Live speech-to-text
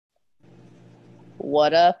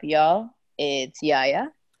What up, y'all? It's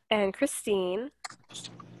Yaya. And Christine.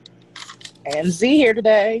 And Z here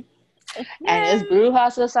today. And it's Yay!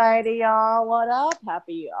 Brewhouse Society, y'all. What up?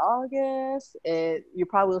 Happy August. You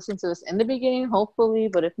probably listened to this in the beginning, hopefully,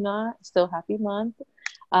 but if not, still happy month.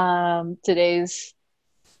 Today's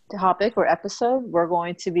topic or episode, we're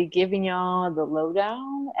going to be giving y'all the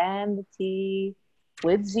lowdown and the tea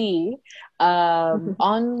with Z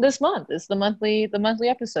on this month. It's the monthly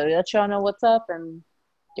episode. Let y'all know what's up and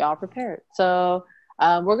y'all prepared. So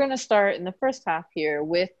we're going to start in the first half here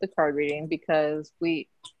with the card reading because I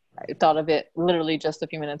thought of it literally just a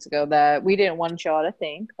few minutes ago that we didn't want y'all to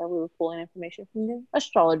think that we were pulling information from the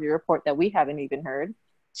astrology report that we haven't even heard.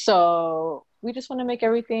 So we just want to make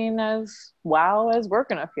everything as wow as we're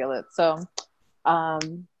going to feel it. So,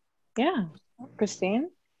 yeah, Christine,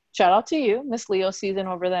 shout out to you, Miss Leo season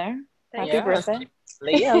over there. Happy birthday.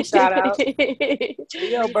 Leo, shout out.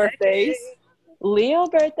 Leo birthdays. Leo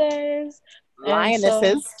birthdays.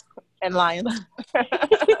 Lionesses and lions.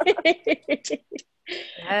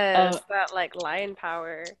 Yes, that like lion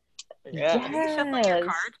power. Yeah. Are you shuffling your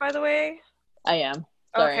cards, by the way? I am.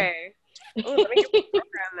 Sorry. Okay. Oh, let me get the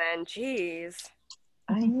program then. Jeez.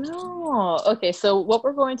 I know. Okay, so what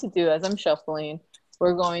we're going to do as I'm shuffling,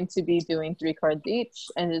 we're going to be doing 3 cards each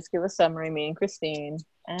and just give a summary, me and Christine.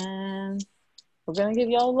 And we're going to give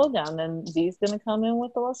y'all a lowdown. And Z's going to come in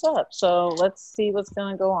with the what's up. So let's see what's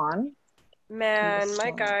going to go on. Man,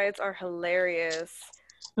 my guides are hilarious.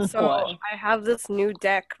 So What? I have this new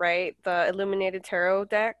deck, right? The Illuminated Tarot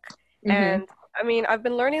deck. Mm-hmm. And I mean, I've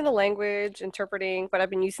been learning the language, interpreting, but I've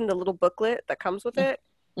been using the little booklet that comes with it.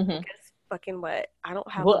 Mm-hmm. Guess fucking what? I don't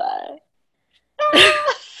have what?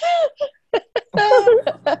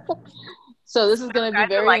 So this is going to be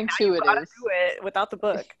very intuitive. You gotta do it without the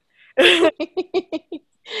book.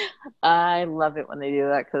 I love it when they do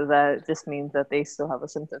that because that just means that they still have a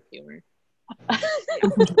sense of humor.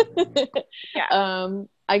 Yeah.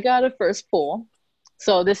 I got a first pull.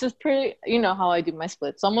 So this is pretty, you know how I do my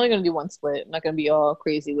split. So I'm only going to do one split. I'm not going to be all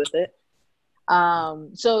crazy with it.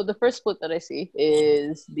 So the first split that I see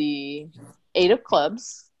is the 8 of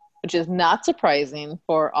clubs, which is not surprising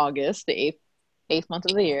for August, the eighth month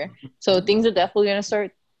of the year. So things are definitely going to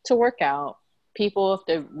start to work out. People, if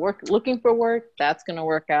they're looking for work, that's going to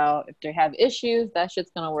work out. If they have issues, that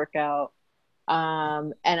shit's going to work out.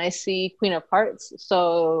 And I see Queen of Hearts.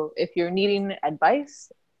 So if you're needing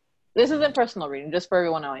advice, this isn't personal reading, just for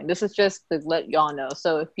everyone knowing. This is just to let y'all know.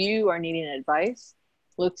 So if you are needing advice,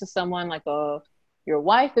 look to someone like your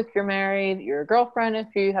wife if you're married, your girlfriend if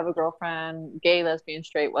you have a girlfriend, gay, lesbian,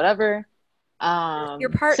 straight, whatever. Your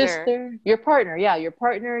partner. Sister, your partner, yeah, your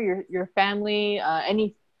partner, your family,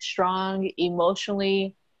 any strong,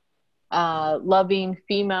 emotionally loving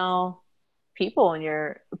female people in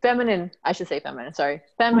your feminine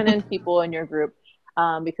people in your group,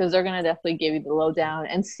 because they're going to definitely give you the lowdown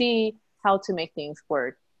and see how to make things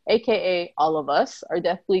work, aka all of us are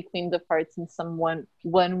definitely queens of hearts in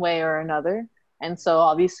one way or another, and so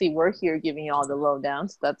obviously we're here giving you all the lowdown,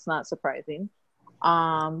 so that's not surprising.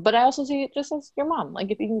 But I also see it just as your mom,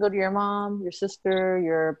 like if you can go to your mom, your sister,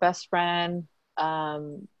 your best friend,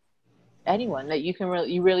 anyone that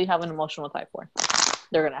you really have an emotional tie for,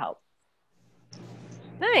 they're going to help.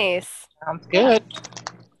 Nice. Sounds good.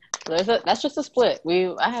 So that's just a split.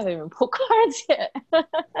 I haven't even pulled cards yet.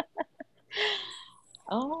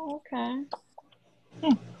 Oh, okay.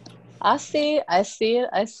 I see it.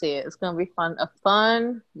 It's gonna be fun. A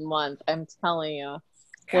fun month. I'm telling you.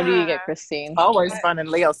 What do you get, Christine? Always fun in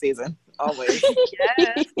Leo season. Always.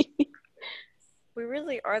 Yes. We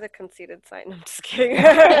really are the conceited side. No, I'm just kidding.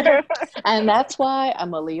 And that's why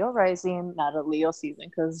I'm a Leo rising, not a Leo season,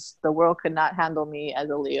 because the world could not handle me as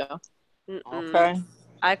a Leo. Okay.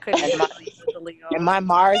 I couldn't handle the Leo. And my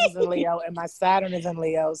Mars is in Leo and my Saturn is in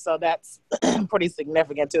Leo, so that's pretty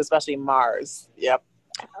significant too, especially Mars. Yep.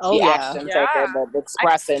 Oh, the yeah. action taker, the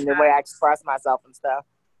expressing, the way I express myself and stuff.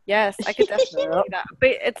 Yes, I could definitely see that. But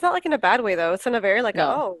it's not like in a bad way though. It's in a very like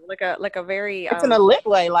No. a very It's in a lit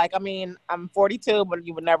way. Like, I mean, I'm 42, but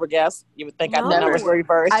you would never guess. You would think No. the numbers were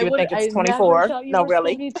reversed. You would think it's 24. No,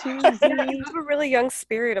 really. You have a really young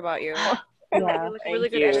spirit about you. Yeah. Like really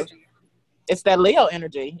Thank good you. energy. It's that Leo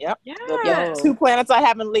energy. Yep. Yeah. The 2 planets I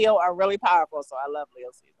have in Leo are really powerful, so I love Leo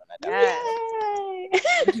season.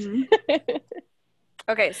 Yes.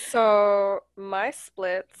 Okay, so my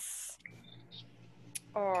splits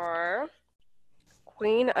are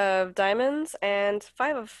Queen of Diamonds and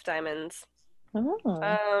 5 of Diamonds.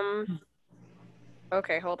 Oh.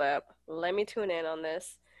 Okay, hold up. Let me tune in on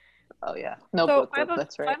this. Oh yeah, no So booklet.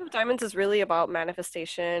 That's right. five of diamonds is really about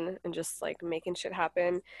manifestation and just like making shit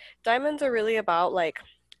happen. Diamonds are really about like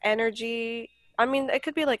energy. I mean, it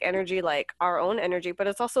could be like energy, like our own energy, but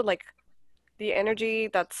it's also like the energy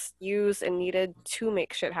that's used and needed to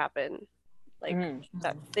make shit happen. Like Mhm.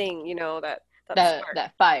 that thing, that That spark.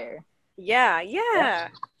 that fire. Yeah, Yeah. yeah,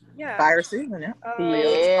 yeah. Fire season, yeah.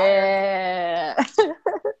 Leo's fire. Yeah.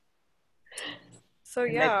 So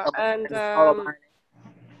And they yeah, feel and it's all aligning.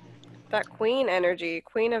 that queen energy,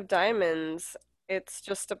 queen of diamonds, it's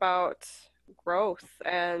just about growth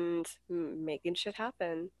and making shit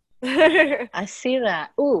happen. I see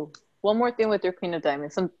that. Ooh, one more thing with your Queen of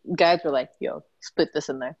Diamonds. Some guys were like, "Yo, split this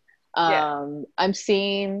in there." Yeah. I'm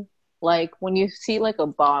seeing like when you see like a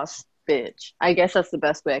boss bitch. I guess that's the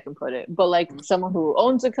best way I can put it. But like someone who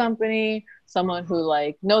owns a company, someone who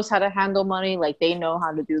like knows how to handle money, like they know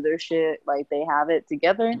how to do their shit, like they have it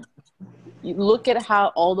together. You look at how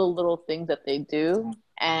all the little things that they do,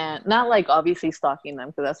 and not like obviously stalking them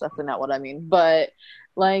because that's definitely not what I mean, but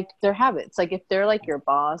like their habits. Like if they're like your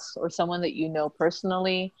boss or someone that you know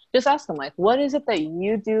personally, just ask them like, what is it that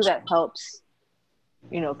you do that helps,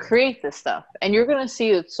 create this stuff? And you're gonna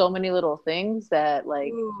see so many little things that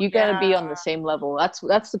like Ooh, you gotta yeah, be on the same level. That's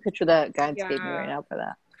the picture that guides gave me right yeah. now for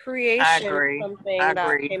that. I Creation is agree. I something that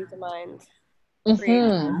agree. came to mind. Creation,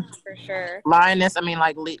 Mm-hmm. Hmm. for sure. Lioness, I mean,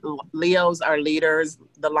 like Leos are leaders.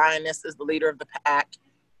 The lioness is the leader of the pack.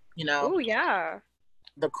 You know, Ooh, yeah.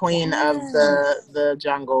 the queen of Yes. the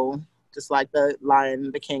jungle, just like the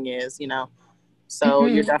lion, the king is. You know, so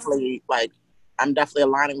you're Mm-hmm. definitely like, I'm definitely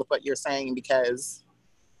aligning with what you're saying because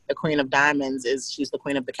the queen of diamonds she's the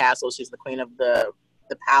queen of the castle. She's the queen of the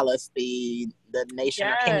palace, the nation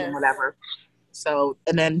or kingdom, Yes. whatever. So,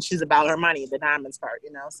 and then she's about her money, the diamonds part.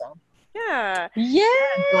 You know, so. Yeah.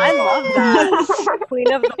 I love that. Yes.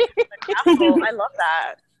 Queen of the castle. I love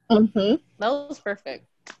that. Mm-hmm. That was perfect.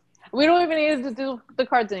 We don't even need to do the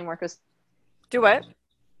cards anymore because Do what?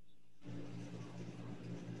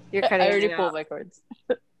 You're I cutting in already and pulled out. my cards.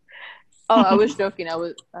 Oh, I was joking. I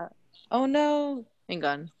was. Oh no. Hang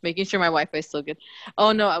on. Making sure my Wi-Fi is still good.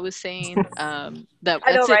 Oh no, I was saying that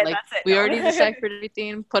I know, that's it. right? Like That's it. we already No. deciphered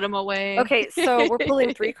everything. Put them away. Okay, so we're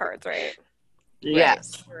pulling 3 cards, right? Right.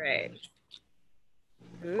 Yes. Right.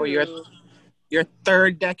 For Ooh. your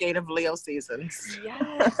third decade of Leo seasons.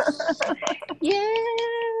 Yes.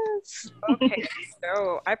 Yes. Okay,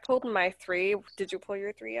 so I pulled my 3. Did you pull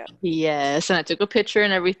your 3 yet? Yes, and I took a picture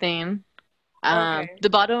and everything. Okay. The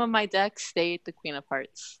bottom of my deck stayed the Queen of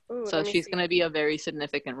Hearts, Ooh, so let me she's see. gonna be a very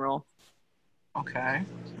significant role. Okay.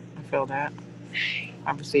 I feel that.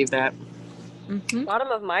 I perceive that. Mm-hmm. Bottom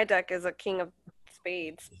of my deck is a King of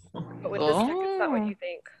Spades, but with this deck, it's not what Oh. you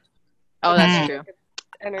think. Oh, With this that's Hmm. true. deck, it's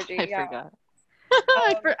energy. I Yeah. forgot.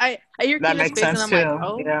 Um, I hear That Queen of makes Spades and sense I'm like, too.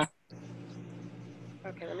 oh, Yeah.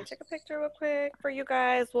 okay, let me take a picture real quick for you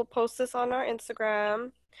guys. We'll post this on our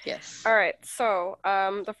Instagram. yes. All right, so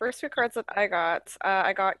the first 2 cards that I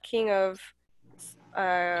got King of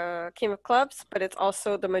Clubs, but it's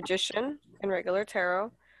also the Magician in regular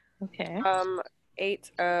tarot. Okay.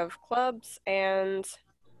 8 of Clubs, and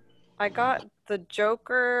I got the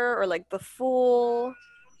Joker or like the Fool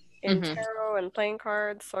in Mm-hmm. tarot and playing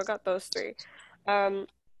cards. So I got those 3. Um,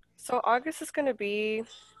 so August is going to be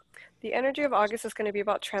the energy of August is going to be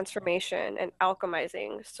about transformation and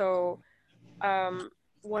alchemizing. So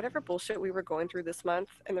whatever bullshit we were going through this month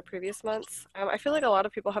and the previous months, I feel like a lot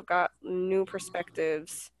of people have got new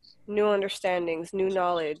perspectives, new understandings, new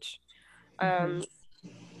knowledge. Mm-hmm. Um,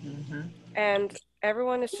 Mm-hmm. and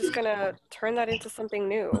everyone is just going to turn that into something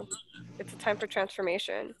new. It's a time for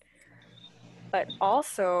transformation. But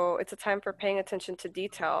also, it's a time for paying attention to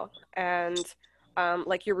detail and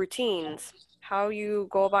like your routines, how you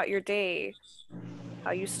go about your day,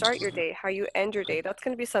 how you start your day, how you end your day. That's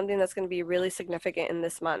going to be something that's going to be really significant in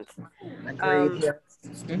this month. Agreed. Um, Yes.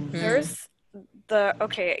 Mm-hmm. there's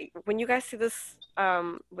okay, when you guys see this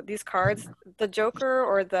with these cards, the Joker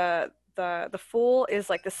or the Fool is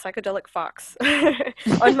like the psychedelic fox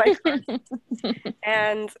on my card.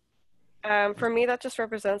 And for me, that just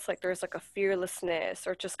represents like there's like a fearlessness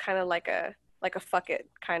or just kind of like a fuck it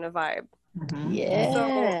kind of vibe. So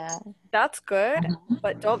Yeah. that's good,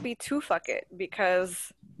 but don't be too fuck it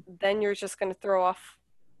because then you're just gonna throw off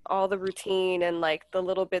all the routine and like the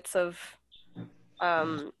little bits of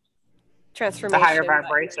um The higher transformation that you're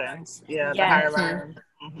vibrations. Yeah, the higher yes, Mm-hmm. vibrations.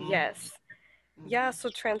 Mm-hmm. yes. Yeah, so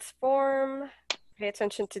transform, pay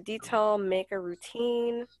attention to detail, make a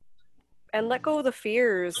routine, and let go of the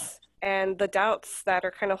fears and the doubts that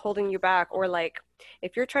are kind of holding you back, or like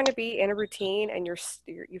if you're trying to be in a routine and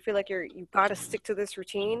you feel like you got to stick to this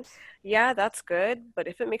routine, yeah, that's good, but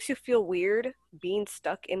if it makes you feel weird being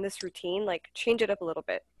stuck in this routine, like change it up a little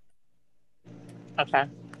bit. Okay.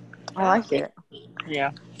 I like it.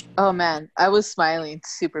 Yeah. Oh man, I was smiling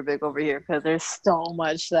super big over here because there's so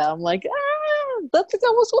much that I'm like, that's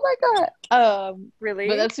almost what I got. Really?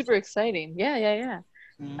 But that's super exciting. Yeah.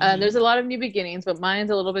 Mhm. There's a lot of new beginnings, but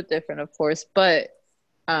mine's a little bit different, of course. But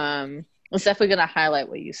it's definitely gonna highlight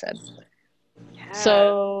what you said. Yeah.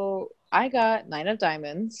 So I got 9 of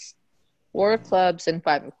diamonds, 4 of clubs, and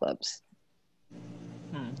 5 of clubs.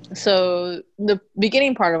 So the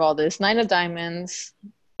beginning part of all this, 9 of diamonds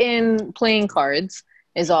in playing cards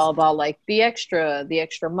is all about like the extra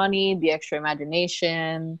money, the extra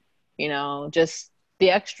imagination, just the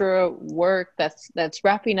extra work that's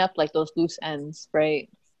wrapping up like those loose ends, right?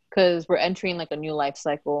 Because we're entering like a new life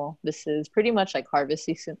cycle. This is pretty much like harvest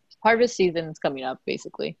season. Harvest season is coming up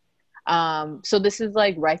basically. So this is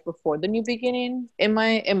like right before the new beginning in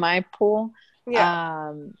my pool.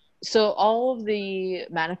 Yeah. So all of the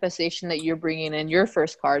manifestation that you're bringing in, your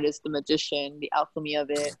first card is the Magician, the alchemy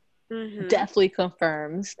of it. Mm-hmm. Definitely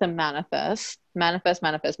confirms to manifest. But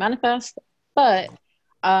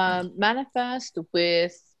manifest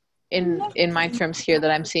with, in my terms here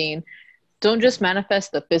that I'm seeing, don't just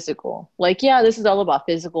manifest the physical. Like, yeah, this is all about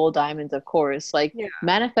physical diamonds, of course. Like,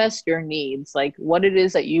 manifest your needs, like what it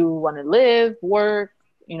is that you want to live, work,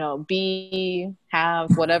 be,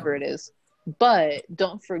 have, whatever it is. But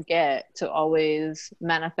don't forget to always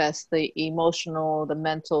manifest the emotional, the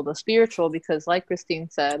mental, the spiritual, because like Christine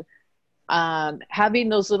said, having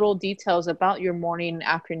those little details about your morning,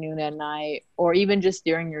 afternoon, and night, or even just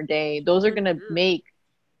during your day, those are going to make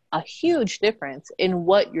a huge difference in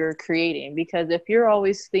what you're creating. Because if you're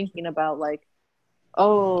always thinking about like,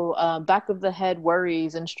 back of the head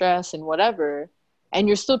worries and stress and whatever, and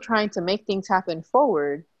you're still trying to make things happen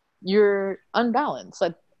forward, you're unbalanced.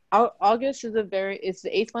 Like August is it's the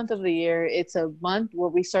 8th month of the year. It's a month where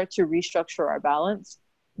we start to restructure our balance,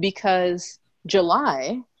 because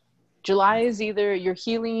July is either you're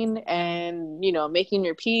healing and making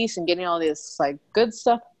your peace and getting all this like good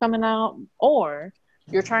stuff coming out, or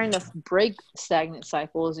you're trying to break stagnant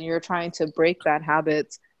cycles and you're trying to break bad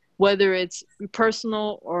habits, whether it's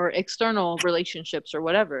personal or external relationships or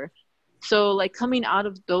whatever. So like coming out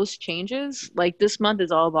of those changes, like this month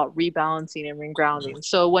is all about rebalancing and regrounding.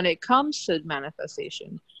 So when it comes to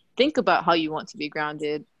manifestation, think about how you want to be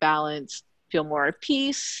grounded, balanced, feel more at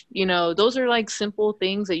peace. Those are like simple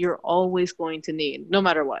things that you're always going to need no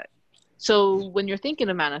matter what. So when you're thinking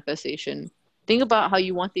of manifestation, think about how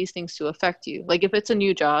you want these things to affect you. Like if it's a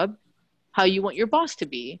new job, how you want your boss to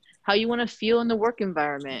be, how you want to feel in the work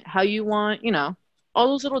environment, how you want, all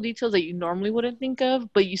those little details that you normally wouldn't think of,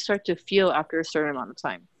 but you start to feel after a certain amount of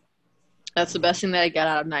time. That's the best thing that I got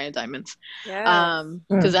out of 9 of diamonds. Yeah.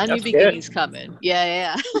 Because that new beginning's coming.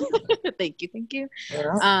 Yeah. Thank you.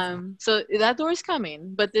 Yeah. So that door's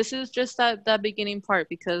coming, but this is just that beginning part,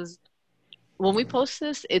 because when we post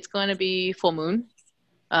this, it's going to be full moon.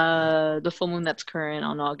 The full moon that's current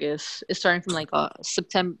on August is starting from like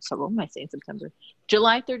September. So what am I saying? September,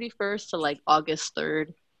 July 31st to like August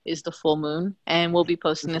 3rd is the full moon, and we'll be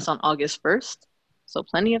posting this on August 1st. So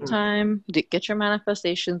plenty of time to get your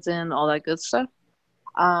manifestations in, all that good stuff.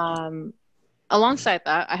 Alongside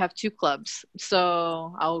that, I have 2 clubs,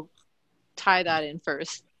 so I'll tie that in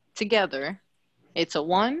first. Together, it's a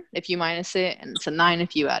 1 if you minus it, and it's a 9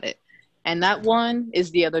 if you add it. And that 1 is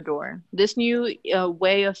the other door. This new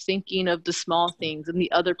way of thinking of the small things and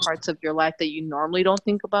the other parts of your life that you normally don't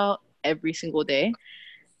think about every single day.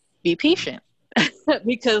 Be patient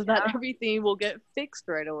because not everything will get fixed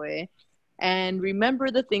right away. And remember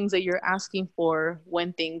the things that you're asking for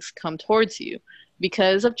when things come towards you.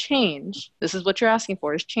 Because of change, this is what you're asking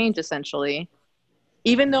for, is change essentially.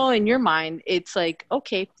 Even though in your mind it's like,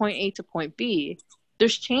 okay, point A to point B,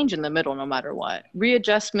 there's change in the middle no matter what.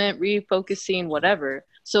 Readjustment, refocusing, whatever.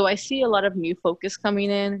 So I see a lot of new focus coming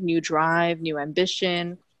in, new drive, new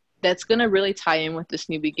ambition. That's going to really tie in with this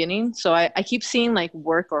new beginning. So I keep seeing like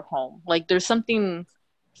work or home. Like there's something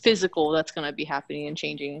physical that's going to be happening and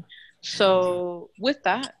changing. So with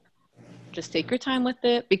that, just take your time with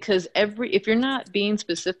it, because if you're not being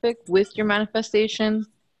specific with your manifestation,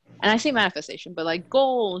 and I say manifestation, but like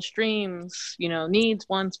goals, dreams, needs,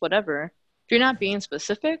 wants, whatever, if you're not being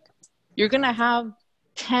specific, you're going to have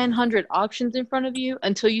 1,000 options in front of you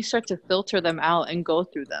until you start to filter them out and go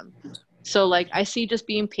through them. So like I see just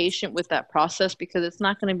being patient with that process, because it's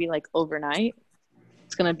not going to be like overnight.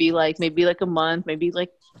 It's going to be like maybe like a month, maybe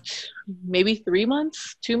like maybe 3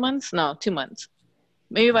 months, 2 months, no, 2 months.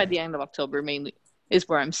 Maybe by the end of October mainly is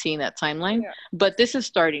where I'm seeing that timeline. Yeah. But this is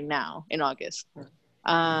starting now in August.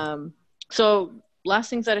 So last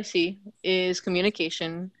things that I see is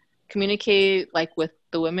communication. Communicate like with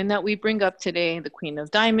the women that we bring up today, the Queen of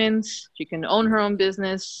Diamonds. She can own her own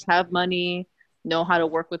business, have money, know how to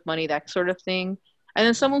work with money, that sort of thing. And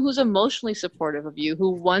then someone who's emotionally supportive of you,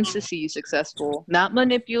 who wants to see you successful, not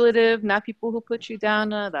manipulative, not people who put you down,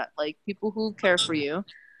 that like people who care for you.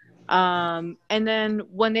 And then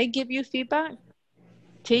when they give you feedback,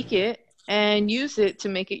 take it and use it to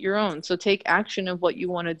make it your own. So take action of what you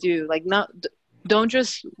want to do. Like don't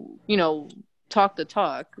just, talk the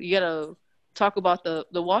talk. You got to talk about the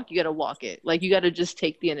walk. You got to walk it. Like you got to just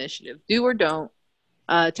take the initiative, do or don't,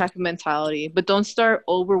 type of mentality, but don't start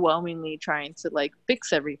overwhelmingly trying to like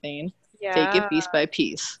fix everything. Yeah. Take it piece by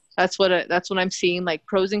piece. That's what I'm seeing, like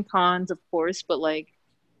pros and cons, of course, but like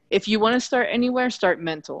if you want to start anywhere, start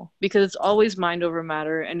mental, because it's always mind over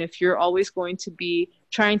matter. And if you're always going to be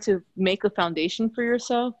trying to make a foundation for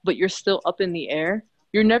yourself, but you're still up in the air,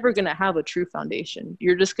 you're never going to have a true foundation.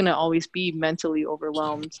 You're just going to always be mentally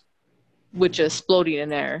overwhelmed with just floating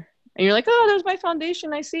in air. And you're like, oh, there's my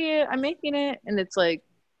foundation. I see it. I'm making it. And it's like,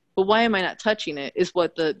 but why am I not touching it is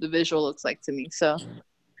what the visual looks like to me. So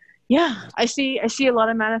yeah, I see a lot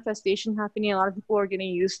of manifestation happening. A lot of people are getting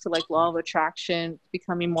used to like law of attraction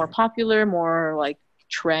becoming more popular, more like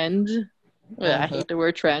trend. I hate the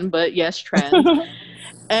word trend, but yes, trend.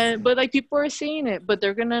 But like people are seeing it, but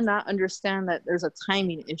they're gonna not understand that there's a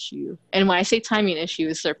timing issue. And when I say timing issue,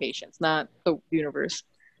 it's their patience, not the universe.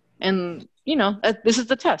 And this is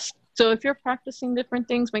the test. So if you're practicing different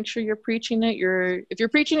things, make sure you're preaching it. If you're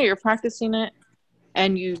preaching it, you're practicing it,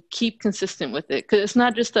 and you keep consistent with it. Because it's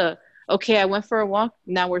not just okay, I went for a walk,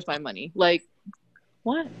 now where's my money? Like,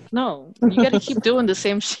 what? No, you got to keep doing the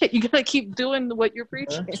same shit. You got to keep doing what you're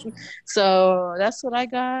preaching. So that's what I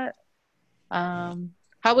got.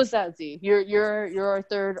 How was that, Z? You're our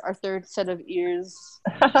third set of ears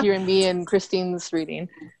hearing me and Christine's reading.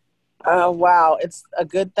 Wow, it's a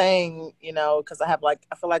good thing, because I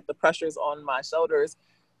feel like the pressure's on my shoulders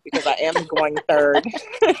because I am going third.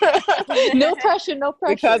 No pressure.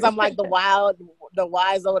 Because I'm like the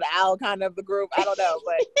wise old owl kind of the group. I don't know,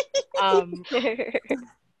 but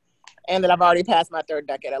and that I've already passed my third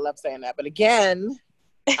decade. I love saying that, but again,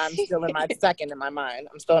 I'm still in my second in my mind.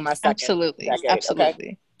 I'm still in my second. Absolutely.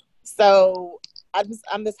 Okay? So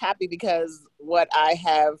I'm just happy because what I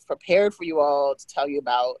have prepared for you all to tell you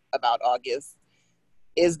about August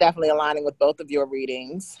is definitely aligning with both of your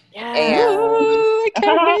readings. Yeah. I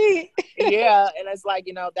can't wait. Yeah, and it's like,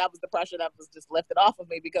 that was the pressure that was just lifted off of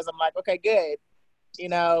me because I'm like, okay, good.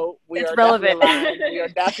 We it's are relevant. definitely aligned. We are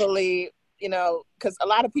definitely, because a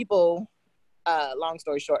lot of people, long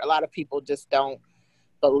story short, a lot of people just don't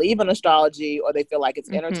believe in astrology, or they feel like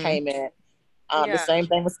it's entertainment. The same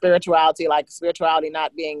thing with spirituality, like spirituality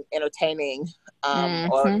not being entertaining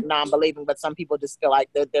or non-believing, but some people just feel like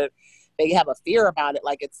they have a fear about it,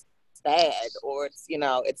 like it's bad or it's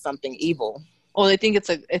it's something evil. Well, they think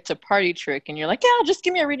it's a party trick, and you're like, yeah, just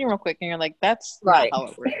give me a reading real quick, and you're like, that's right. Not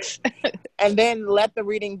how it works. And then let the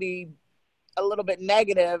reading be a little bit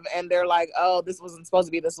negative, and they're like, oh, this wasn't supposed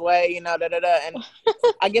to be this way, and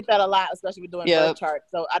I get that a lot, especially with doing birth charts.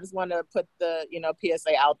 So I just want to put the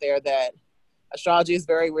PSA out there that astrology is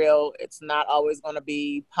very real. It's not always going to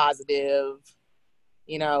be positive.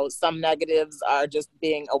 Some negatives are just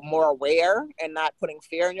being more aware and not putting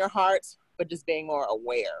fear in your heart, but just being more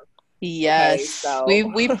aware. Yes, okay, so.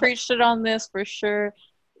 we preached it on this for sure.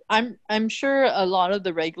 I'm sure a lot of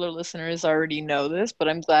the regular listeners already know this, but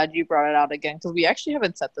I'm glad you brought it out again because we actually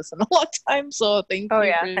haven't said this in a long time. So thank you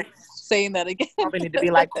for saying that again. Probably need to be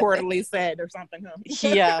like quarterly said or something, huh?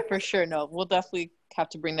 Yeah, for sure. No, we'll definitely have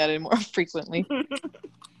to bring that in more frequently.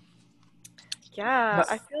 Yeah,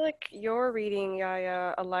 I feel like your reading,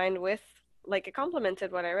 Yaya, aligned with, like, it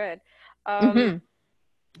complemented what I read.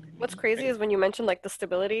 What's crazy is when you mentioned like the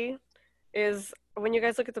stability, is when you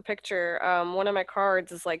guys look at the picture, one of my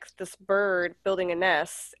cards is like this bird building a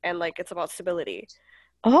nest, and like it's about stability.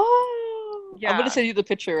 Oh, yeah. I'm gonna send you the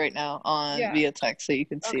picture right now via text so you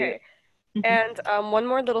can see it. And one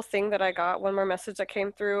more little thing that I got, one more message that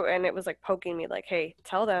came through, and it was like poking me, like, "Hey,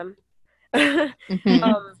 tell them."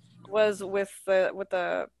 Was with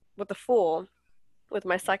the Fool, with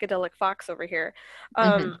my psychedelic fox over here.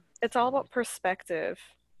 It's all about perspective.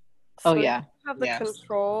 So you have the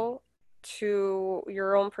control to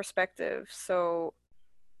your own perspective. So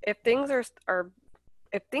if things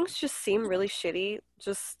if things just seem really shitty,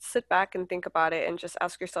 just sit back and think about it and just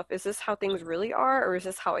ask yourself, is this how things really are, or is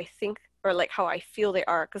this how I think or like how I feel they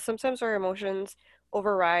are, because sometimes our emotions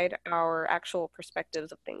override our actual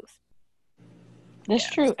perspectives of things. That's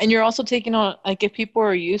true. And you're also taking on, like, if people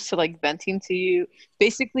are used to like venting to you,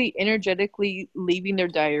 basically energetically leaving their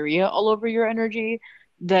diarrhea all over your energy,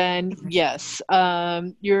 then yes,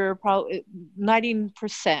 you're probably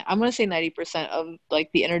 90%, I'm gonna say 90% of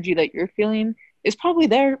like the energy that you're feeling is probably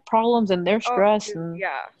their problems and their Oh, stress, dude, and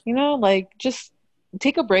yeah. like, just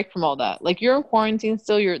take a break from all that. Like, you're in quarantine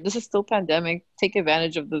still, this is still pandemic. Take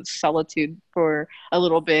advantage of the solitude for a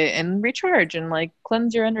little bit and recharge and like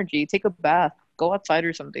cleanse your energy. Take a bath, go outside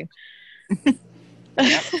or something.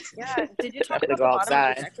 Yep. Yeah. Did you talk Definitely about go the bottom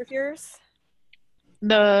of the outside. deck with yours?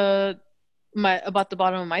 About the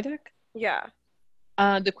bottom of my deck? Yeah.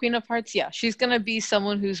 The Queen of Hearts, yeah, she's gonna be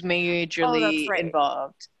someone who's Oh, that's majorly right.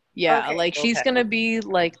 involved. Yeah, Okay. like she's Okay. gonna be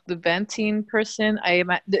like the venting person.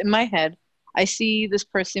 In my head, I see this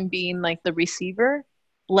person being like the receiver.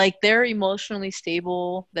 Like, they're emotionally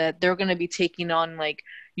stable, that they're gonna be taking on like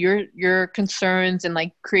your concerns and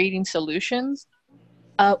like creating solutions.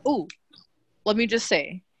 Oh, let me just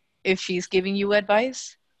say, if she's giving you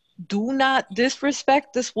advice, do not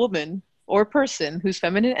disrespect this woman or person whose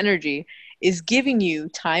feminine energy is giving you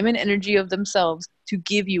time and energy of themselves to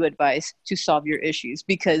give you advice to solve your issues,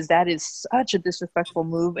 because that is such a disrespectful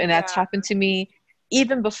move. And that's Yeah. happened to me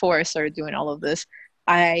even before I started doing all of this.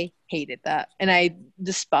 I hated that. And I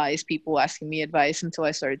despise people asking me advice until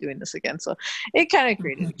I started doing this again. So it kind of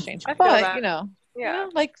created a change. I feel But, that. Yeah.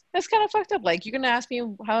 like, that's kind of fucked up. Like, you're going to ask me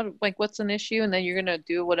like, what's an issue? And then you're going to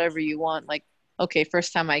do whatever you want. Like, okay,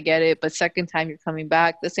 first time I get it, but second time you're coming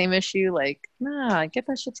back, the same issue. Like, nah, get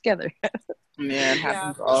that shit together. Yeah, it Yeah,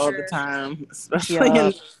 happens for all sure. the time, especially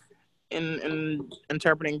Yup. in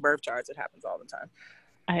interpreting birth charts. It happens all the time.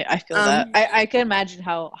 I feel that. I can imagine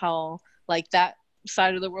how like that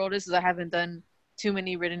side of the world is. 'Cause I haven't done too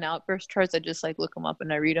many written out birth charts. I just like look them up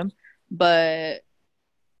and I read them. But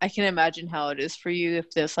I can imagine how it is for you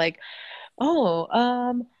if there's like,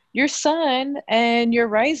 oh, your sun and your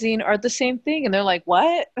rising are the same thing, and they're like,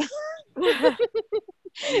 what? And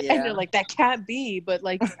they're Yeah, like, that can't be. But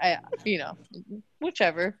like,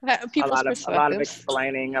 whichever. a People's lot of perspectives.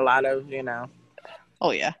 explaining, a lot of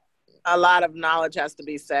Oh yeah, a lot of knowledge has to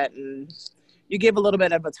be set, and you give a little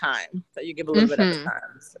bit of a time. So you give a little bit of a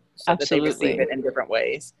time so that they receive absolutely. it in different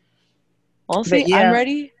ways. Well, But see, I'm yeah,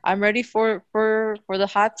 ready. I'm ready for the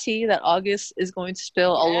hot tea that August is going to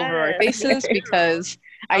spill all over our Yes, me faces, too. because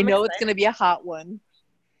I I'm know it's going to excited. be a hot one.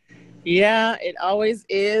 yeah, it always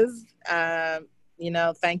is.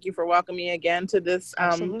 Thank you for welcoming me again to this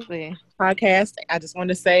Absolutely. podcast. I just want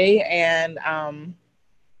to say, and I'm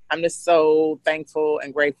just so thankful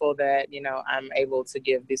and grateful that I'm able to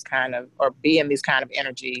give these kind of, or be in these kind of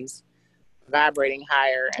energies, vibrating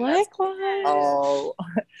higher, and that's Likewise. all.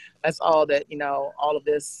 That's all that all of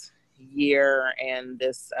this year and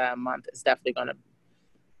this month is definitely going to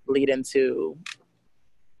lead into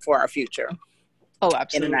for our future. Oh, In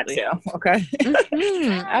a absolutely. nutshell, okay.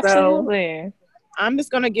 So Absolutely. I'm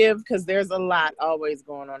just going to give, because there's a lot always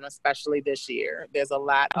going on, especially this year. There's a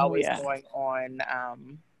lot Oh always yeah. going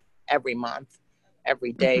on every month,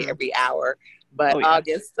 every day, Mm-hmm. every hour. But Oh yeah.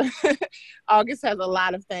 August, August has a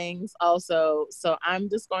lot of things also. So I'm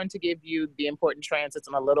just going to give you the important transits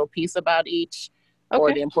and a little piece about each, or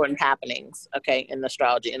Okay. the important happenings, okay, in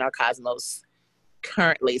astrology, in our cosmos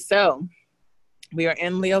currently. So we are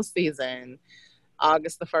in Leo season.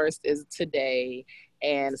 August the 1st is today,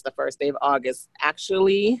 and it's the first day of August.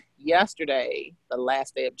 Actually, yesterday, the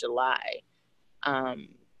last day of July,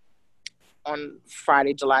 on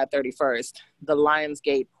Friday, July 31st, the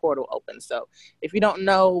Lionsgate portal opened. So if you don't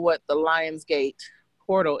know what the Lionsgate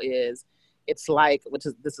portal is, it's like,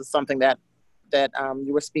 this is something that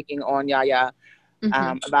you were speaking on, Yaya,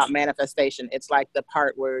 about manifestation. It's like the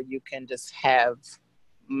part where you can just have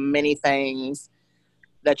many things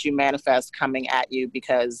that you manifest coming at you,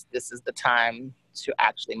 because this is the time to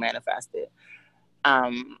actually manifest it.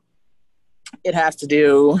 It has to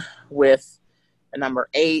do with the number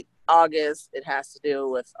 8, August. It has to do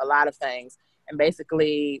with a lot of things. And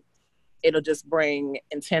basically, it'll just bring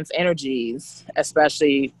intense energies,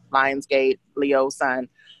 especially Lionsgate, Leo, Sun,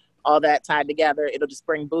 all that tied together. It'll just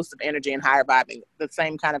bring boosts of energy and higher vibing. The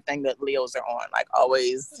same kind of thing that Leos are on, like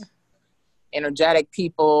always energetic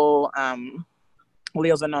people.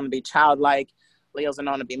 Leos are known to be childlike. Leos are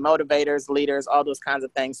known to be motivators, leaders, all those kinds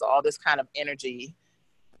of things. So all this kind of energy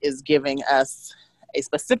is giving us a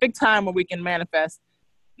specific time where we can manifest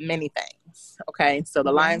many things. Okay, so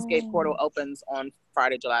the Lionsgate portal opens on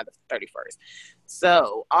Friday, July the 31st.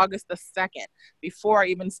 So August the 2nd, before I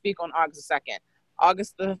even speak on August the 2nd,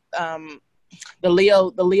 August the the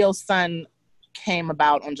Leo sun came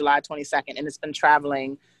about on July 22nd, and it's been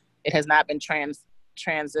traveling. It has not been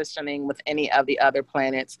transitioning with any of the other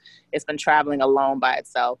planets. It's been traveling alone by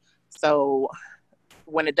itself. So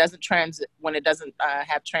when it doesn't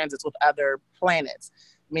have transits with other planets,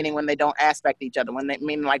 meaning when they don't aspect each other, when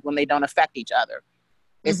they don't affect each other,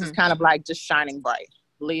 it's just kind of like just shining bright.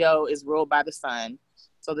 Leo is ruled by the sun,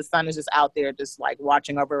 so the sun is just out there, just like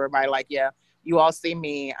watching over everybody. Like, yeah, you all see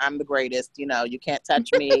me. I'm the greatest. You know, you can't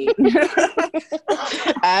touch me.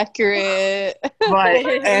 Accurate. But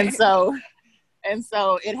and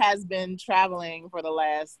so it has been traveling for the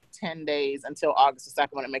last 10 days until August the 2nd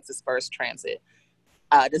when it makes its first transit,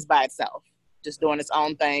 just by itself, just doing its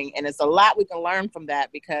own thing. And it's a lot we can learn from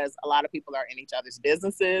that, because a lot of people are in each other's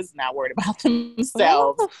businesses, not worried about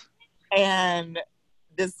themselves. Oh. And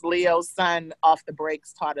this Leo sun off the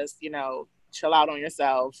brakes taught us, you know, chill out on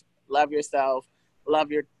yourself, love your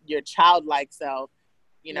childlike self,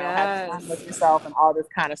 you know, have fun with yourself and all this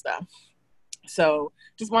kind of stuff. So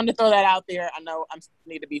just wanted to throw that out there. I know I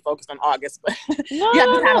need to be focused on August, but no,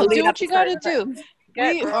 do what you gotta do.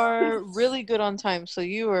 We are really good on time, so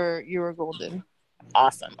you were golden.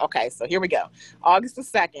 Awesome. Okay, so here we go. August the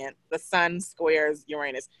 2nd, the sun squares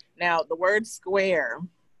Uranus. Now, the word square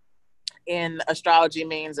in astrology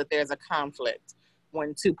means that there's a conflict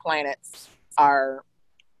when two planets are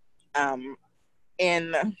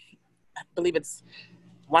in, I believe it's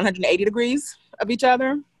 180 degrees of each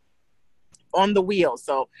other on the wheel.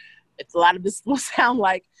 So it's a lot of this will sound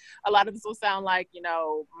like, you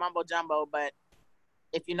know, mumbo jumbo, but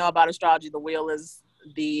if you know about astrology, the wheel is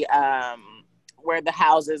the where the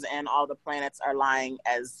houses and all the planets are lying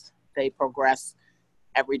as they progress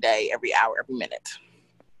every day, every hour, every minute.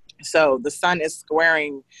 So the sun is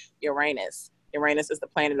squaring Uranus. Uranus is the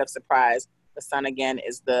planet of surprise. The sun, again,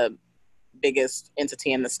 is the biggest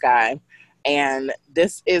entity in the sky. And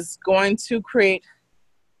this is going to create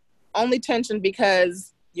only tension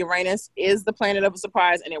because Uranus is the planet of a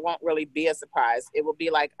surprise, and it won't really be a surprise. It will be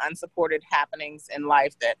like unsupported happenings in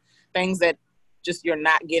life, that things that just you're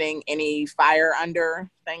not getting any fire under,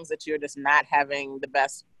 things that you're just not having the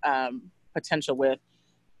best potential with,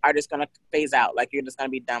 are just going to phase out. Like, you're just going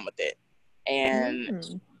to be done with it.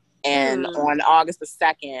 And on August the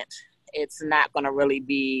 2nd, it's not going to really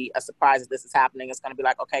be a surprise that this is happening. It's going to be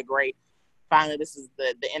like, okay, great. Finally, this is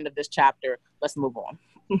the end of this chapter. Let's move on.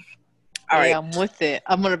 All right. I'm with it.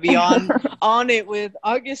 I'm going to be on it with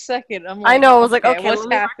August 2nd. I'm like, I know. I was like, okay,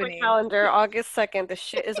 what's happening? Calendar, August 2nd. The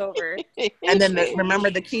shit is over. And then remember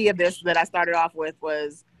the key of this that I started off with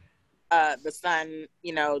was the sun,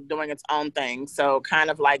 you know, doing its own thing. So kind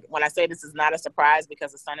of like when I say this is not a surprise,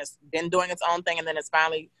 because the sun has been doing its own thing and then it's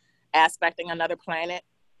finally aspecting another planet.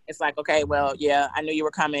 It's like, okay, well, yeah, I knew you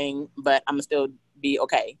were coming, but I'm gonna still be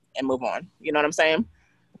okay and move on. You know what I'm saying?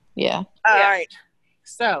 Yeah. All right.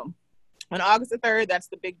 So on August the 3rd, that's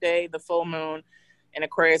the big day, the full moon in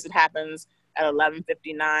Aquarius. It happens at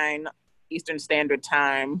 11:59 Eastern Standard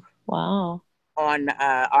Time. Wow. On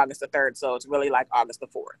August the 3rd. So it's really like August the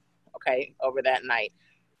 4th. Okay, over that night.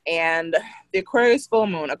 And the Aquarius full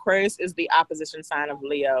moon. Aquarius is the opposition sign of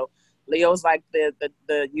Leo. Leo's like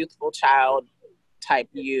the youthful child type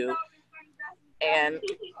you. And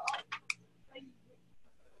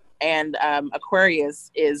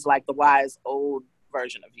Aquarius is like the wise old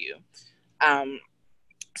version of you.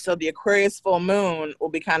 So the Aquarius full moon will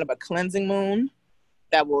be kind of a cleansing moon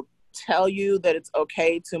that will tell you that it's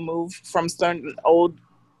okay to move from certain old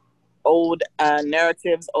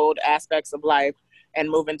narratives, old aspects of life, and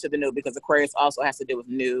move into the new, because Aquarius also has to do with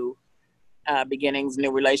new beginnings,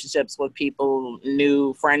 new relationships with people,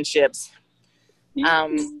 new friendships,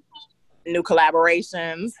 new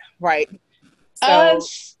collaborations, right? So,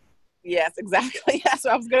 yes, exactly. That's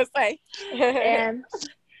what I was going to say. And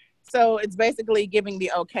so it's basically giving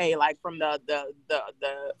the okay, like from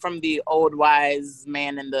the old wise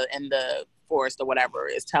man in the forest or whatever,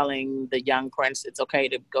 is telling the young prince it's okay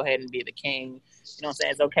to go ahead and be the king. You know what I'm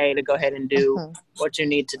saying? It's okay to go ahead and do what you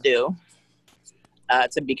need to do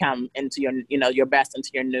to become into your, you know, your best into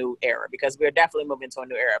your new era, because we're definitely moving to a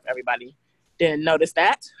new era. If everybody didn't notice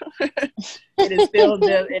that, it is still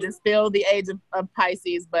the age of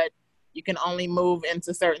Pisces, but you can only move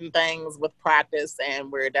into certain things with practice,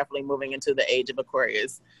 and we're definitely moving into the age of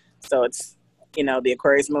Aquarius. So it's, you know, the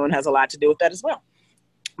Aquarius moon has a lot to do with that as well.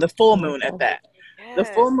 The full moon at that. Yes. The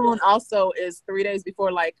full moon also is 3 days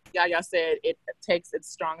before, like Yaya said, it takes its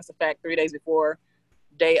strongest effect 3 days before,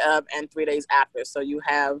 day of, and 3 days after. So you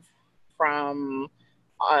have from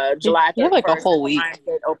July 31st, you have like a whole week.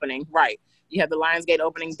 Lionsgate opening. Right. You have the Lionsgate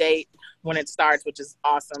opening date when it starts, which is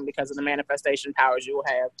awesome because of the manifestation powers you will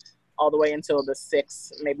have all the way until the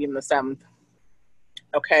 6th, maybe in the 7th.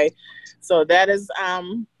 Okay, so that is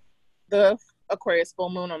the Aquarius full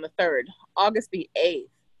moon on the 3rd. August the 8th,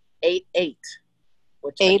 8-8,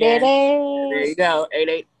 which 888. There you go.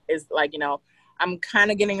 8-8 is like, you know, I'm kind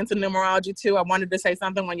of getting into numerology too. I wanted to say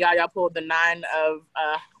something when y'all pulled the 9 of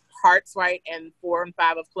hearts, right? And 4 and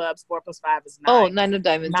 5 of clubs. 4 plus 5 is 9. Oh, 9 of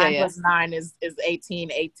diamonds. 9 plus 9 is 18.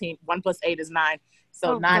 1 plus 8 is 9.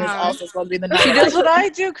 So 9 is also supposed to be the number. She does what I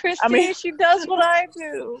do, Christy. I mean, she does what I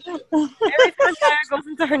do. Every time Taya goes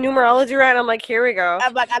into her numerology rant, I'm like, here we go.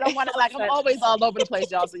 I'm like, I don't want to, like, I'm always all over the place,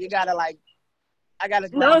 y'all. So you gotta, like, I gotta.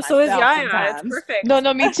 No, so is Yaya. It's perfect.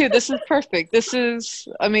 No, me too. This is perfect. This is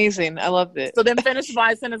amazing. I loved it. So then finish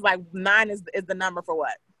bison is like 9 is the number for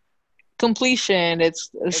what? Completion.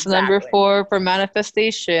 It's exactly. Number 4 for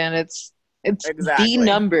manifestation. It's exactly. The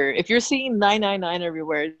number. If you're seeing 999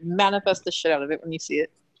 everywhere, manifest the shit out of it when you see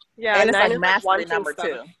it. Yeah, and it's like mastery number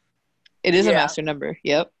too. It is a master number.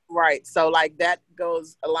 Yep. Right. So like that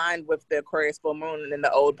goes aligned with the Aquarius full moon and then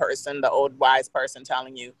the old person, the old wise person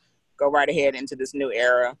telling you, go right ahead into this new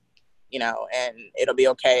era, you know, and it'll be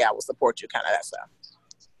okay. I will support you, kind of that stuff.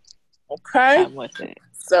 Okay. I'm with it.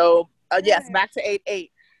 So yes, back to 8-8.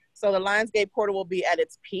 So the Lionsgate portal will be at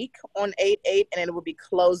its peak on 8-8, and it will be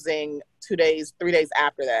closing 3 days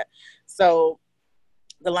after that. So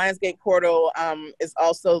the Lionsgate portal is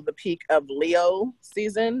also the peak of Leo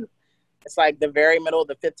season. It's like the very middle of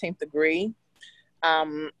the 15th degree.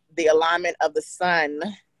 The alignment of the sun,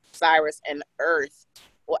 Cyrus, and Earth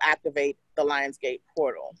will activate the Lionsgate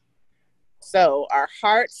portal. So our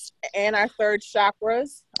hearts and our third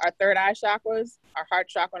chakras, our third eye chakras, our heart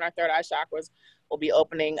chakra and our third eye chakras will be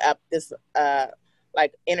opening up this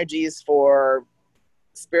like energies for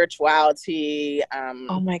spirituality.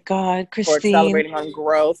 Oh my God, Christine. For celebrating on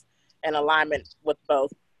growth and alignment with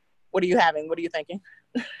both. What are you having? What are you thinking?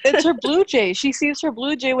 It's her blue jay. She sees her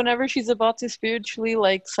blue jay whenever she's about to spiritually,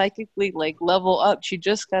 like psychically, like level up. She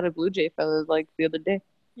just got a blue jay feather like the other day.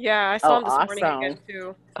 Yeah, I saw him this morning again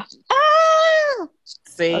too.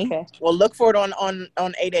 See? Okay. Well, look for it on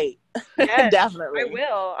 8-8. Yes, definitely. I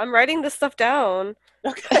will. I'm writing this stuff down.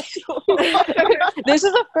 Okay. This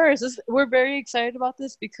is a first. We're very excited about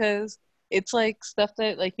this because it's like stuff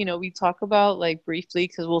that, like, you know, we talk about like briefly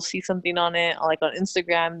because we'll see something on it, like on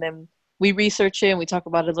Instagram, then we research it and we talk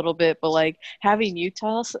about it a little bit, but like having you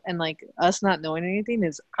tell us and like us not knowing anything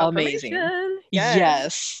is amazing.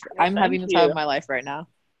 Yes. I'm having the time of my life right now.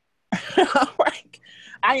 Right.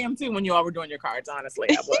 I am too when you all were doing your cards, honestly.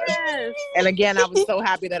 I was. Yes. And again, I was so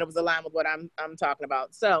happy that it was aligned with what I'm talking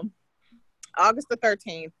about. So August the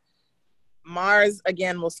 13th, Mars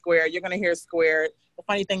again will square. You're going to hear square. The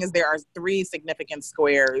funny thing is there are 3 significant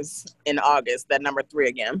squares in August, that number 3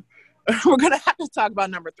 again. We're going to have to talk about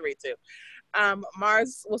number 3 too.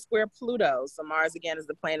 Mars will square Pluto. So Mars again is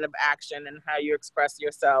the planet of action and how you express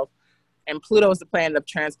yourself. And Pluto is the planet of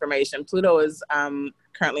transformation. Pluto is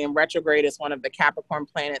currently in retrograde. It's one of the Capricorn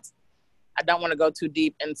planets. I don't want to go too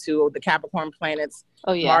deep into the Capricorn planets.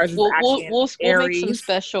 Oh yeah, Mars we'll make some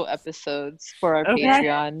special episodes for our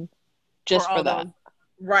Patreon just for that.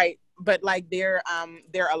 Right, but like there are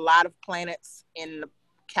a lot of planets in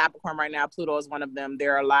Capricorn right now. Pluto is one of them.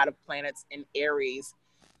 There are a lot of planets in Aries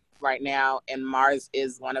right now, and Mars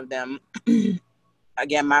is one of them.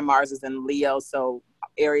 Again, my Mars is in Leo, so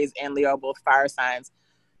Aries and Leo, both fire signs.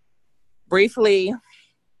 Briefly,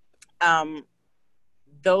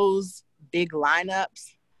 those big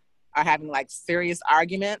lineups are having like serious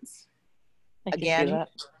arguments. Again,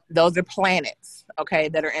 those are planets, okay,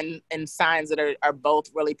 that are in signs that are both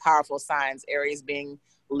really powerful signs. Aries being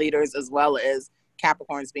leaders as well as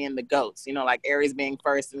Capricorns being the goats. You know, like Aries being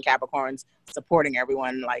first and Capricorns supporting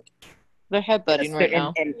everyone. Like they're headbutting right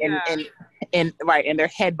now. And they're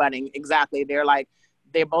headbutting, exactly.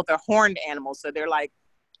 They both are horned animals, so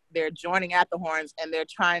they're joining at the horns and they're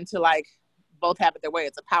trying to like both have it their way.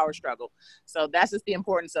 It's a power struggle. So that's just the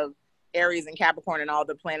importance of Aries and Capricorn and all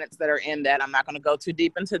the planets that are in that. I'm not going to go too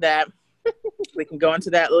deep into that. We can go into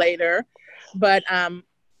that later. But on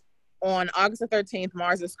August the 13th,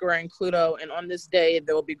 Mars is squaring Pluto, and on this day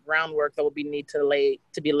there will be groundwork that will be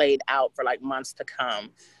to be laid out for like months to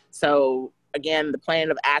come. So again, the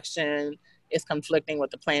planet of action is conflicting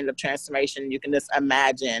with the planet of transformation. You can just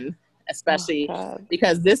imagine, especially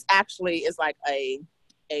because this actually is like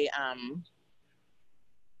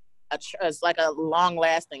it's like a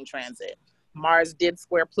long-lasting transit. Mars did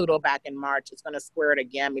square Pluto back in March. It's going to square it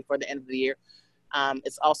again before the end of the year.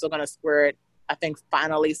 It's also going to square it, I think,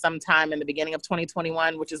 finally sometime in the beginning of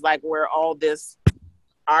 2021, which is like where all this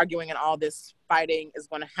arguing and all this fighting is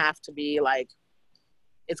going to have to be like,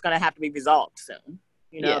 it's going to have to be resolved soon.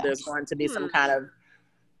 You know, there's going to be some kind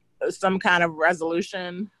of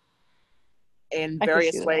resolution in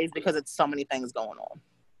various ways because it's so many things going on.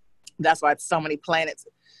 That's why it's so many planets.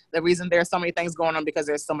 The reason there's so many things going on because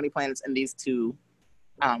there's so many planets in these two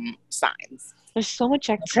signs. There's so much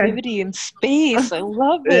activity in space. I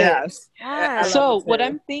love it. Yes. So what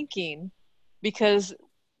I'm thinking, because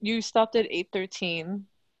you stopped at 8:13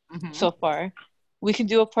 so far, we can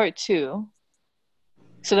do a part 2,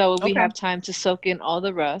 so that we have time to soak in all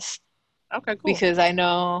the rest. Okay, cool. Because I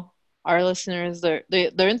know our listeners, they're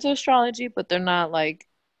into astrology, but they're not like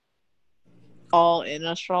all in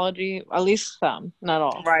astrology. At least some, not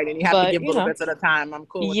all. Right, and you have to give little bits at a time. I'm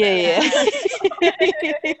cool with that.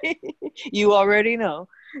 You already know.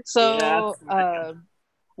 So,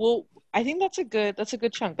 well, I think that's a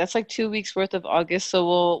good chunk. That's like 2 weeks worth of August.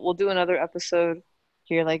 So we'll do another episode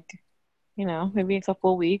here, like, maybe a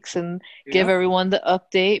couple of weeks, and give everyone the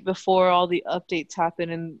update before all the updates happen,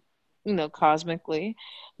 and cosmically.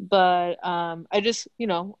 But I just,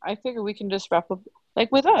 I figure we can just wrap up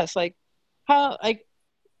like with us, like how, like,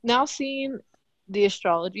 now seeing the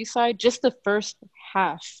astrology side, just the first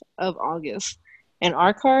half of August, and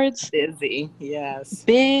our cards busy.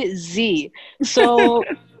 So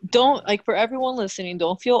don't, like, for everyone listening,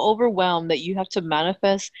 don't feel overwhelmed that you have to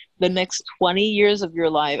manifest the next 20 years of your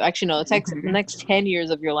life. Actually, no, it's like the next 10 years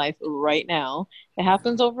of your life right now. It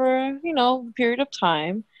happens over, a period of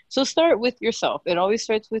time. So start with yourself. It always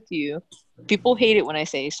starts with you. People hate it when I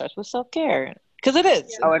say it starts with self-care, because it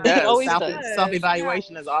is. Oh, it does. It always does.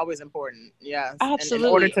 Self-evaluation is always important. Yes. Absolutely. And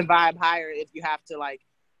in order to vibe higher, if you have to, like,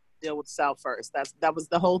 deal with self first. That was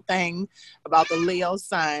the whole thing about the Leo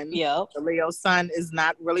sun. Yep. The Leo sun is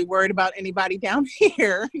not really worried about anybody down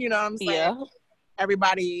here. You know what I'm saying? Yeah.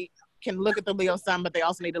 Everybody can look at the Leo sun, but they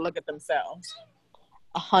also need to look at themselves.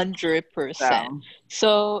 100%.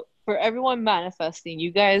 So for everyone manifesting,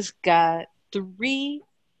 you guys got 3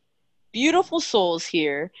 beautiful souls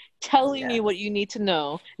here telling you what you need to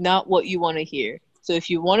know, not what you want to hear. So if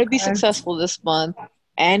you want to be successful this month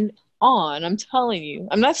and I'm telling you,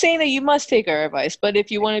 I'm not saying that you must take our advice, but if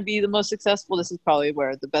you want to be the most successful, this is probably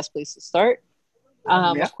where the best place to start.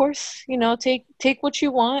 Of course, take what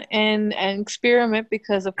you want and experiment,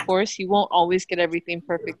 because of course you won't always get everything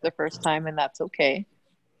perfect the first time, and that's okay.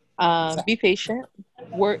 Be patient,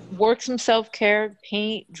 work some self-care,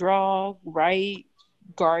 paint, draw, write,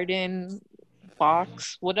 garden,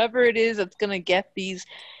 box, whatever it is that's gonna get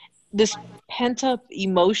this pent-up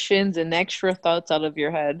emotions and extra thoughts out of your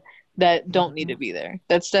head that don't need to be there.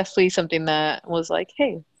 That's definitely something that was like,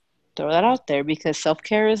 hey, throw that out there, because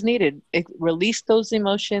self-care is needed. Release those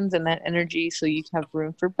emotions and that energy so you have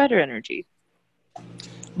room for better energy.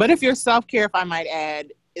 But if your self-care, if I might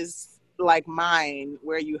add, is like mine,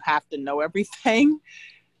 where you have to know everything,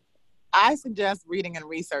 I suggest reading and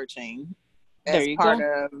researching as part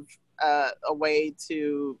of a way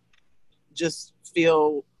to just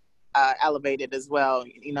feel elevated as well.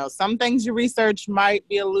 Some things you research might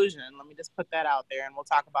be illusion. Let me just put that out there, and we'll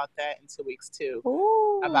talk about that in 2 weeks too.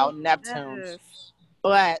 Ooh, about Neptune. Yes.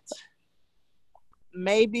 But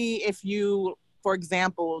maybe if you, for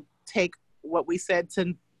example, take what we said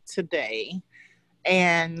today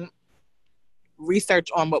and research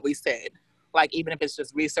on what we said, like even if it's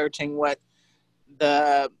just researching what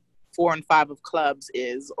the 4 and 5 of clubs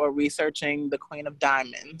is, or researching the Queen of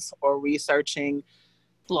Diamonds, or researching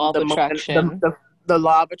law of attraction, the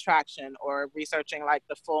law of attraction, or researching like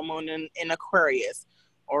the full moon in Aquarius,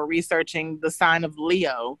 or researching the sign of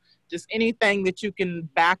Leo, just anything that you can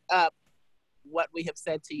back up what we have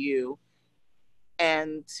said to you,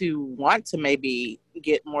 and to want to maybe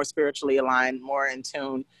get more spiritually aligned, more in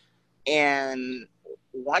tune, and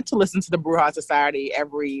want to listen to the Bruja Society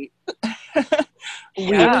every week.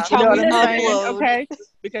 You know what I'm saying? Okay,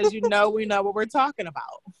 because we know what we're talking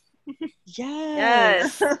about.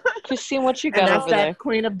 Yes. Christine, what you got and over there? That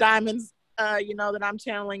Queen of Diamonds, that I'm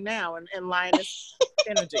channeling now, and Lioness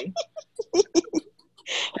energy.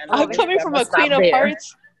 I'm coming from a Queen of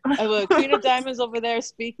Hearts. I have a Queen of Diamonds over there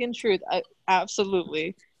speaking truth.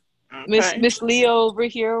 Absolutely. Okay. Miss Leo over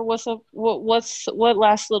here, what's up? What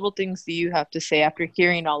last little things do you have to say after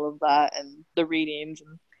hearing all of that and the readings?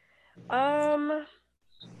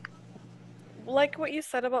 Like what you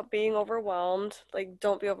said about being overwhelmed, like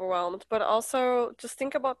don't be overwhelmed, but also just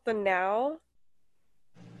think about the now.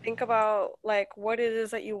 Think about like what it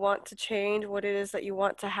is that you want to change, what it is that you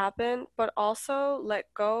want to happen, but also let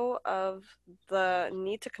go of the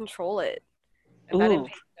need to control it and that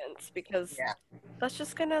impatience, because that's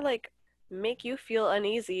just gonna like make you feel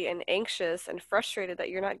uneasy and anxious and frustrated that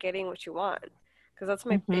you're not getting what you want. Because that's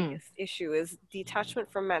my biggest issue, is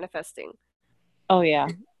detachment from manifesting. Oh yeah.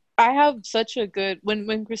 I have such a good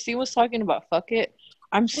when Christine was talking about fuck it,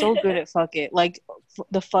 I'm so good at fuck it. Like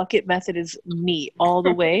the fuck it method is me all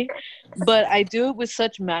the way. But I do it with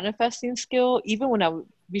such manifesting skill. Even when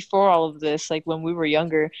before all of this, like when we were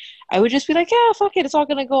younger, I would just be like, yeah, fuck it, it's all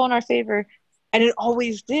gonna go in our favor. And it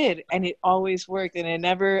always did, and it always worked, and I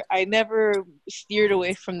never steered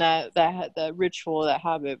away from that ritual, that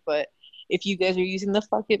habit. But if you guys are using the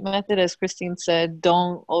fuck it method, as Christine said,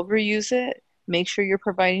 don't overuse it. Make sure you're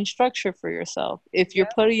providing structure for yourself. If you're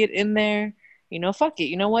putting it in there, fuck it.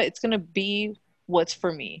 You know what? It's going to be what's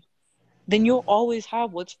for me. Then you'll always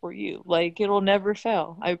have what's for you. Like, it'll never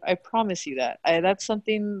fail. I promise you that. That's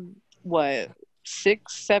something,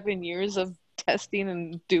 6-7 years of testing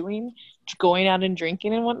and doing, going out and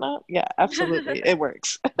drinking and whatnot. Yeah, absolutely. It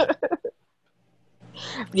works.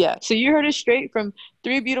 Yeah, so you heard it straight from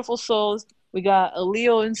three beautiful souls. We got a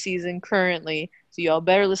Leo in season currently, so y'all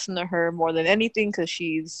better listen to her more than anything because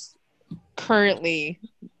she's currently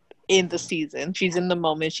in the season. She's in the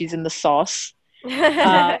moment. She's in the sauce.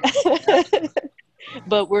 But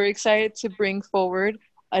we're excited to bring forward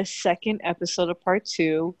a second episode of part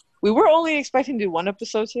 2. We were only expecting to do one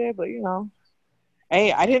episode today, but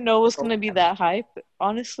hey, I didn't know it was going to be that hype,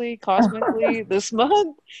 honestly, cosmically this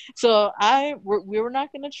month. So we were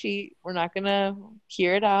not going to cheat. We're not going to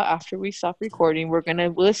hear it out after we stop recording. We're going to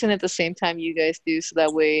listen at the same time you guys do, so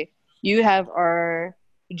that way you have our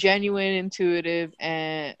genuine, intuitive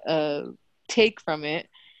and take from it,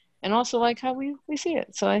 and also like how we see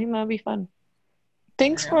it. So I think that'll be fun.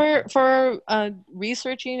 Thanks for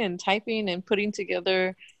researching and typing and putting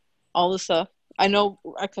together all the stuff. I know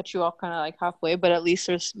I cut you off kind of like halfway, but at least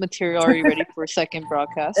there's material already ready for a second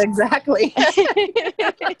broadcast. Exactly.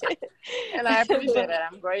 And I appreciate it.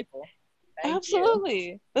 I'm grateful.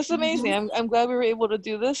 Absolutely. That's amazing. I'm glad we were able to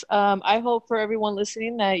do this. I hope for everyone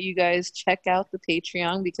listening that you guys check out the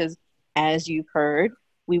Patreon, because as you've heard,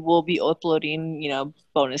 we will be uploading,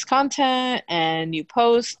 bonus content and new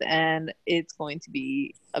posts, and it's going to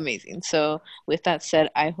be amazing. So with that said,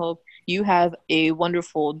 I hope you have a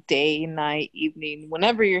wonderful day, night, evening,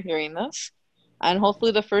 whenever you're hearing this. And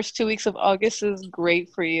hopefully the first 2 weeks of August is great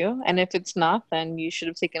for you. And if it's not, then you should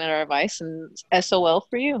have taken our advice, and SOL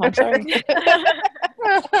for you. I'm sorry.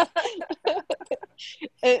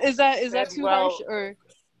 Is that too harsh? Or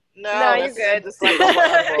no, you're good. Just like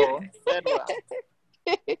said well.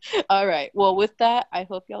 All right. Well, with that, I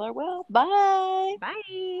hope y'all are well. Bye.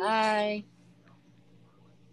 Bye. Bye.